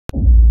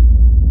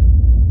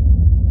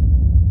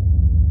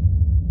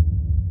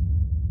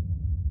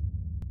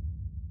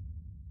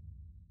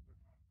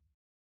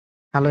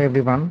Hello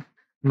everyone.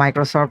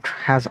 Microsoft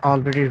has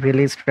already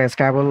released a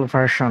stable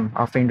version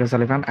of Windows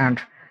 11 and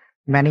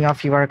many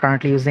of you are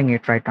currently using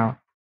it right now.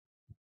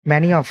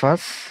 Many of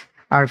us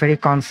are very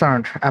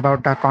concerned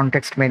about the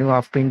context menu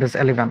of Windows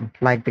 11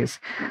 like this.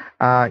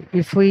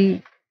 If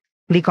we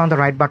click on the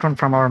right button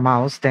from our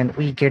mouse, then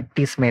we get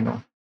this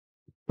menu,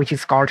 which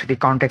is called the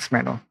context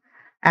menu.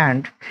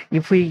 And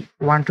if we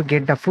want to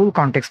get the full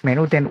context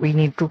menu, then we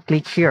need to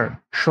click here,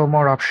 show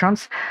more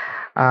options.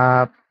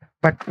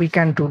 But we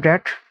can do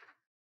that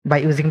by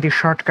using the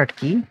shortcut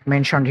key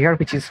mentioned here,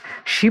 which is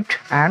Shift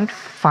and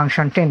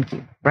function 10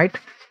 key, right?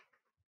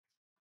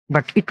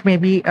 But it may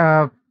be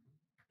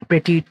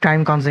pretty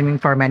time consuming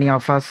for many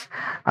of us,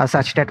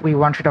 such that we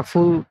wanted a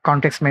full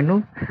context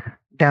menu.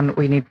 Then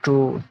we need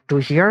to do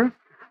here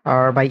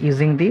or by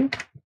using the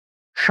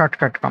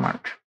shortcut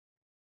command.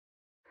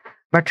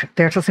 But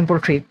there's a simple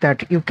trick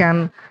that you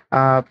can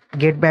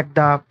get back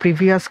the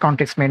previous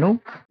context menu,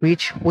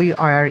 which we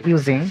are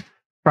using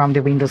from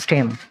the Windows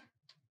 10.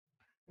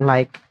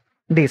 Like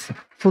this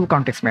full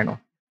context menu.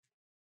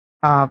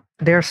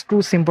 There's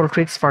two simple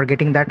tricks for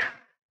getting that.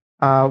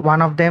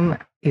 One of them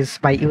is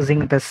by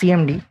using the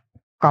CMD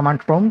command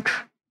prompt,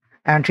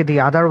 and the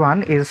other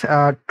one is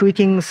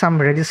tweaking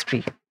some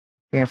registry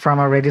from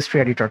a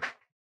registry editor.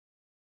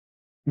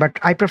 But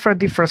I prefer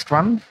the first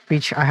one,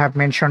 which I have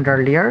mentioned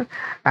earlier,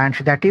 and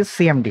that is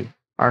CMD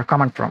or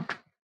command prompt.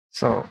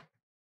 So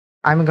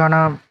I'm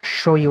gonna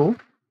show you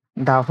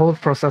the whole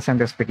process in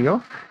this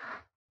video.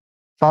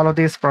 Follow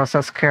this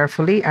process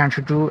carefully and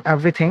do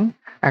everything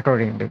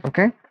accordingly,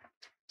 okay?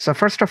 So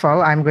first of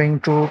all, I'm going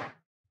to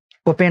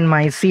open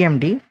my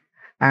CMD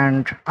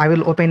and I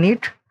will open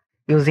it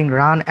using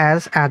run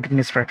as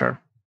administrator,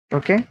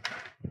 okay?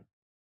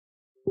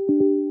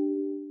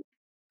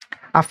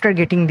 After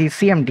getting the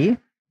CMD,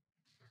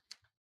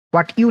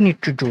 what you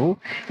need to do,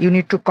 you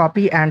need to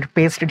copy and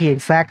paste the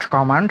exact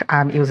command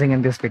I'm using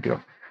in this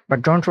video.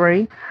 But don't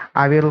worry,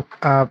 I will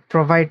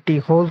provide the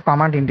whole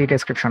command in the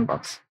description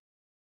box.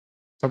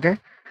 Okay,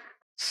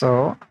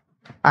 so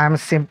I'm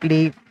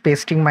simply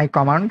pasting my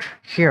command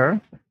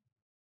here,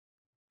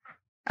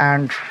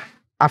 and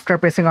after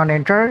pressing on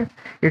enter,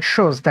 it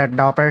shows that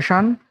the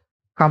operation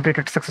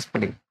completed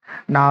successfully.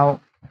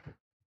 Now,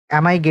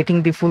 am I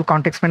getting the full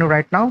context menu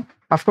right now?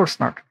 Of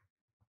course not.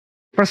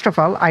 First of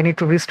all, I need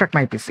to restart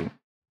my PC.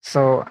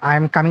 So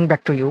I'm coming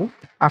back to you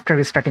after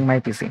restarting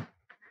my PC,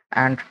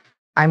 and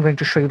I'm going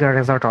to show you the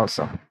result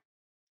also.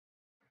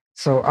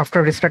 So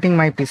after restarting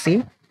my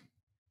PC,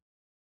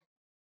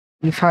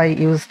 if I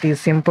use the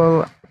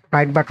simple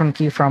right button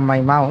key from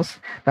my mouse,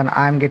 then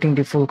I'm getting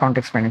the full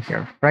context menu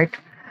here, right?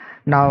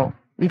 Now,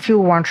 if you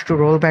want to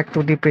roll back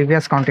to the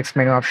previous context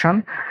menu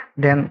option,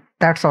 then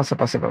that's also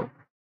possible.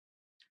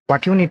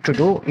 What you need to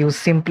do, you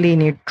simply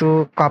need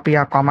to copy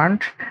a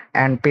command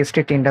and paste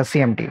it in the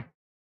CMD.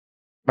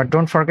 But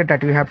don't forget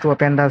that you have to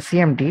open the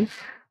CMD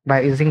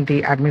by using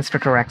the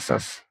administrator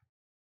access.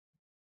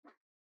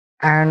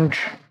 And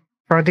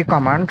for the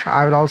command,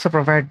 I will also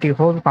provide the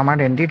whole command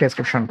in the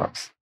description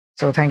box.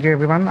 So thank you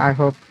everyone. I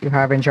hope you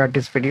have enjoyed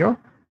this video.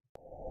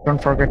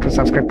 Don't forget to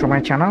subscribe to my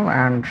channel,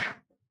 and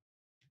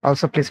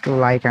also please do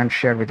like and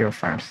share with your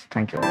friends.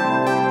 Thank you.